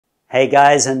Hey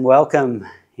guys, and welcome.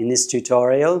 In this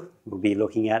tutorial, we'll be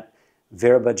looking at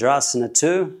Virabhadrasana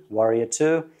II, Warrior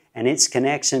II, and its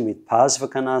connection with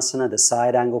Parsvakonasana, the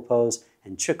side angle pose,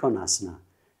 and Trikonasana,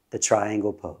 the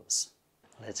triangle pose.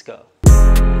 Let's go.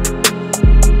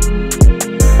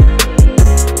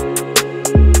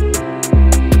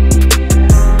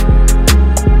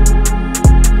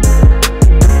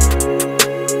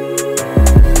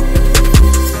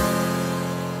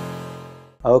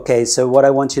 Okay, so what I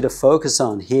want you to focus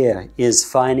on here is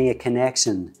finding a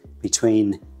connection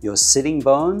between your sitting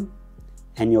bone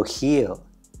and your heel,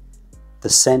 the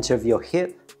center of your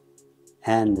hip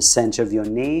and the center of your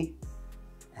knee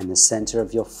and the center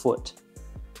of your foot.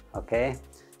 Okay,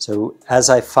 so as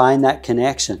I find that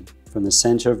connection from the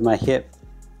center of my hip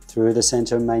through the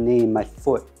center of my knee and my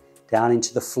foot down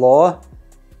into the floor,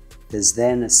 there's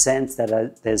then a sense that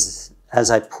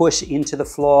as I push into the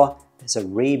floor, there's a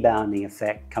rebounding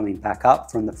effect coming back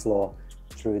up from the floor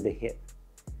through the hip.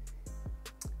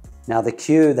 Now the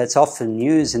cue that's often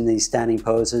used in these standing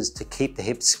poses to keep the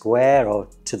hip square or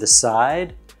to the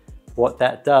side, what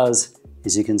that does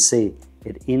is you can see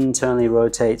it internally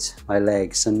rotates my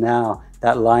leg. So now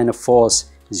that line of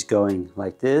force is going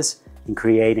like this and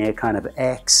creating a kind of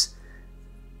X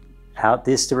out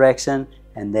this direction,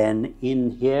 and then in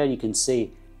here you can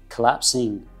see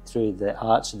collapsing through the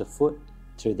arch of the foot,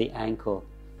 through the ankle.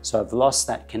 So I've lost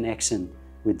that connection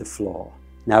with the floor.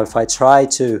 Now if I try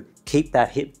to keep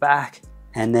that hip back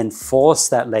and then force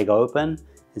that leg open,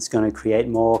 it's going to create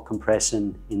more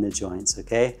compression in the joints,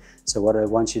 okay? So what I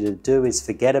want you to do is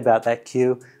forget about that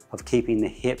cue of keeping the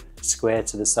hip square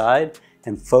to the side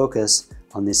and focus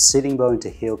on this sitting bone to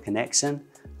heel connection,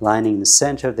 lining the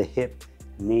center of the hip,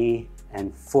 knee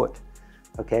and foot.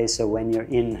 Okay, so when you're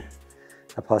in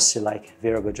a posture like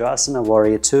Virabhadrasana,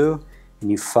 Warrior II, and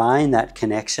you find that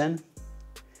connection,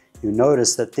 you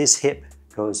notice that this hip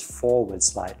goes forward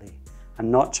slightly. I'm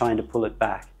not trying to pull it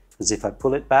back, because if I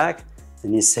pull it back,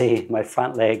 then you see my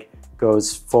front leg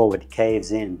goes forward,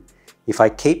 caves in. If I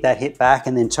keep that hip back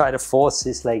and then try to force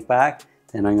this leg back,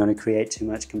 then I'm going to create too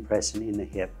much compression in the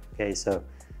hip. Okay, so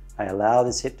I allow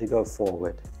this hip to go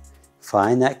forward.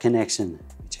 Find that connection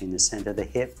between the center of the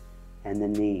hip and the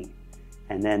knee,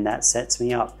 and then that sets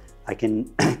me up. I can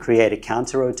create a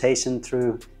counter rotation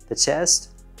through the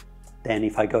chest. Then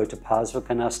if I go to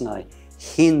Parsvakonasana, I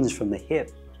hinge from the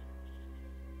hip,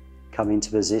 come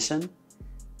into position.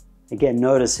 Again,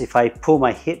 notice if I pull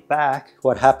my hip back,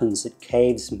 what happens? It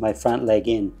caves my front leg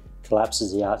in,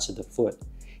 collapses the arch of the foot.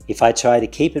 If I try to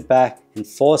keep it back and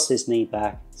force this knee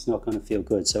back, it's not going to feel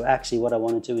good. So actually what I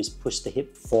want to do is push the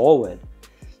hip forward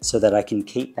so that I can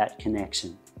keep that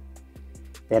connection.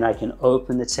 Then I can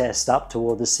open the chest up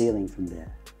toward the ceiling from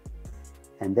there.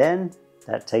 And then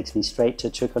that takes me straight to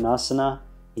Trikonasana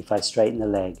if I straighten the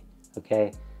leg,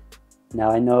 okay? Now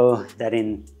I know that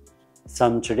in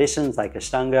some traditions like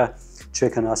Ashtanga,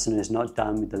 Trikonasana is not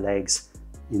done with the legs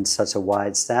in such a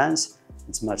wide stance.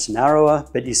 It's much narrower,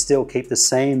 but you still keep the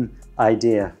same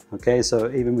idea, okay? So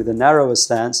even with a narrower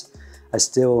stance, I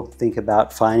still think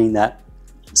about finding that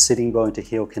sitting bone to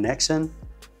heel connection,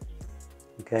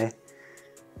 okay?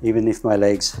 Even if my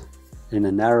legs are in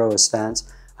a narrower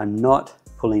stance, I'm not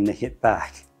pulling the hip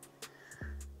back.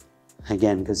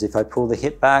 Again, because if I pull the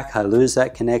hip back, I lose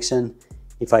that connection.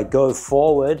 If I go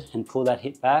forward and pull that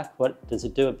hip back, what does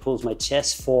it do? It pulls my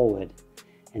chest forward.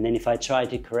 And then if I try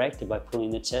to correct it by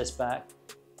pulling the chest back,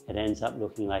 it ends up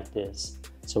looking like this.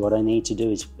 So what I need to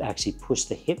do is actually push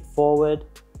the hip forward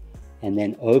and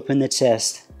then open the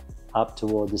chest up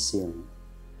toward the ceiling.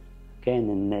 Okay, and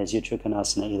then there's your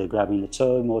Trikonasana, either grabbing the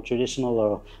toe, more traditional,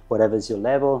 or whatever's your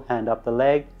level, hand up the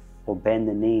leg, or bend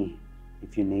the knee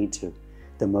if you need to.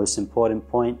 The most important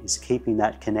point is keeping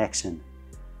that connection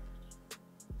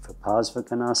for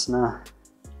Parsvakonasana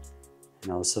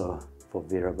and also for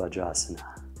Virabhadrasana.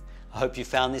 I hope you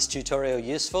found this tutorial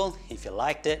useful. If you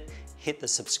liked it, hit the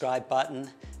subscribe button,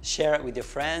 share it with your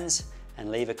friends,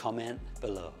 and leave a comment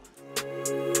below.